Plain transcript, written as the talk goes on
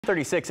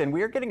36, and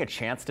we are getting a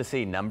chance to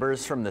see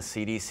numbers from the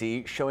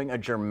CDC showing a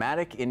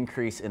dramatic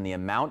increase in the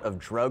amount of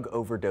drug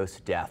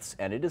overdose deaths,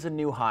 and it is a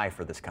new high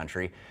for this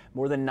country.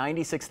 More than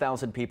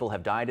 96,000 people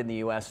have died in the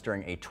U.S.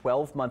 during a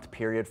 12-month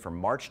period from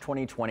March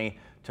 2020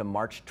 to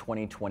March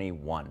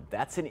 2021.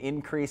 That's an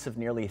increase of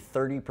nearly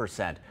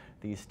 30%.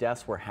 These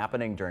deaths were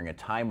happening during a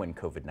time when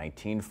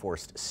COVID-19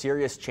 forced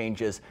serious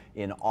changes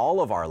in all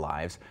of our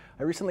lives.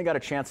 I recently got a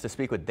chance to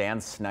speak with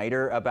Dan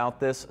Schneider about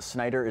this.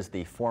 Schneider is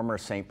the former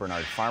St.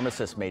 Bernard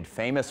pharmacist made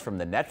famous from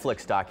the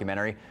Netflix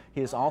documentary.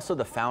 He is also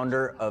the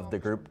founder of the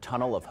group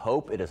Tunnel of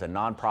Hope. It is a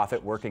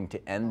nonprofit working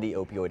to end the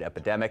opioid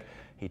epidemic.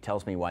 He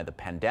tells me why the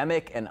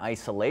pandemic and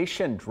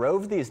isolation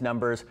drove these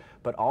numbers,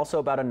 but also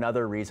about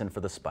another reason for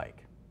the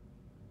spike.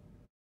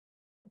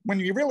 When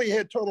you really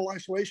had total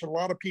isolation, a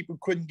lot of people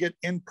couldn't get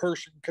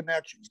in-person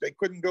connections. They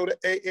couldn't go to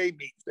AA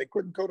meetings. They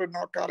couldn't go to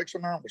Narcotics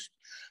Anonymous.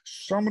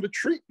 Some of the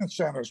treatment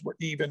centers were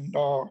even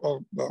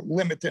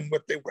limiting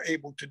what they were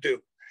able to do.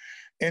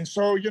 And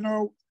so,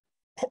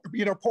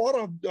 part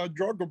of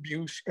drug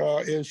abuse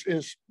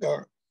is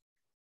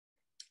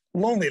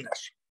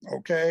loneliness.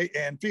 Okay,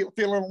 and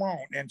feeling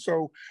alone. And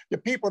so the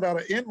people that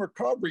are in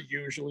recovery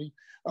usually,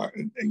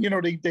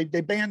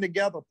 they band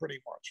together pretty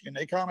much, and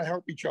they kind of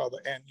help each other.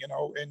 And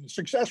and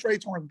success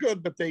rates aren't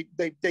good, but they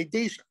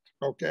decent.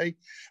 Okay,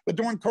 but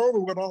during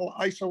COVID with all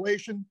the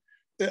isolation,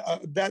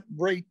 that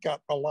rate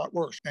got a lot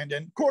worse. And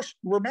then, of course,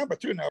 remember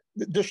too now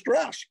the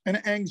stress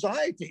and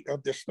anxiety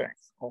of this thing.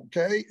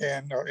 Okay,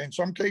 and in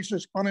some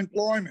cases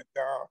unemployment.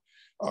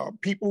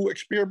 People who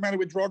experimented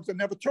with drugs that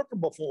never took them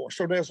before.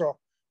 So there's a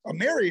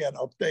myriad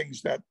of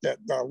things that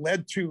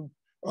led to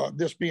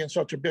this being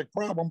such a big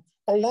problem,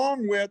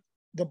 along with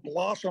the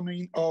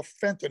blossoming of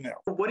fentanyl.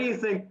 What do you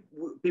think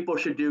people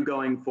should do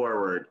going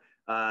forward?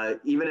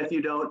 Even if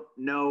you don't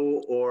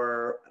know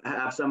or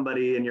have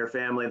somebody in your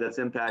family that's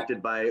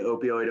impacted by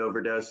opioid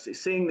overdose,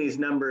 seeing these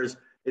numbers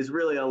is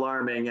really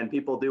alarming, and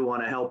people do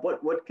want to help.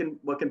 What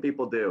can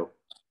people do?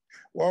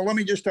 Well, let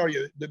me just tell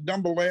you, the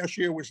number last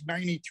year was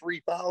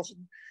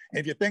 93,000.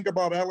 If you think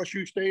about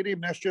LSU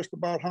Stadium, that's just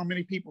about how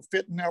many people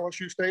fit in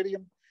LSU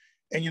Stadium.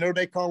 And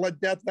they call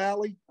it Death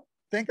Valley.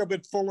 Think of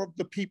it full of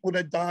the people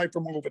that died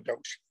from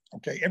overdose.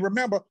 Okay. And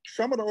remember,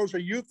 some of those are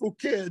youthful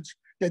kids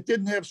that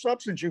didn't have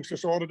substance use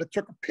disorder that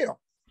took a pill.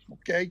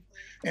 Okay.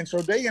 And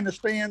so they in the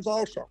stands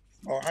also.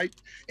 All right.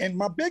 And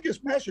my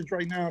biggest message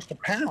right now is to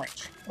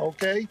parents,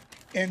 okay,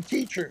 and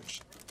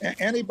teachers, and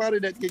anybody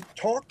that you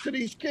talk to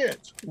these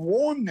kids,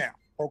 warn them.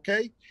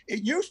 Okay.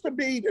 It used to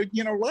be,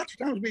 lots of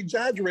times we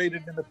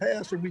exaggerated in the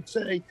past and we'd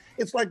say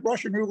it's like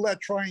Russian roulette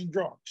trying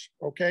drugs.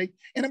 Okay.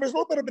 And it was a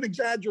little bit of an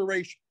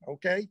exaggeration.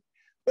 Okay.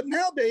 But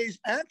nowadays,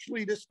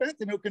 actually, this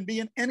fentanyl can be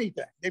in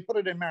anything. They put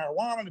it in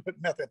marijuana, they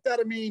put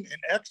methamphetamine, in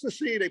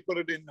ecstasy, they put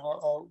it in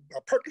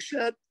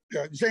Percocet,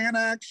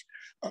 Xanax.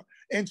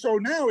 And so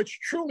now it's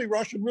truly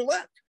Russian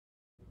roulette.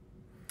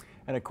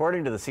 And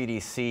according to the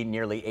CDC,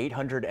 nearly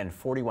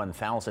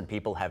 841,000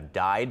 people have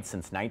died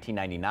since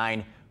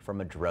 1999 from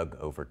a drug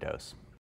overdose.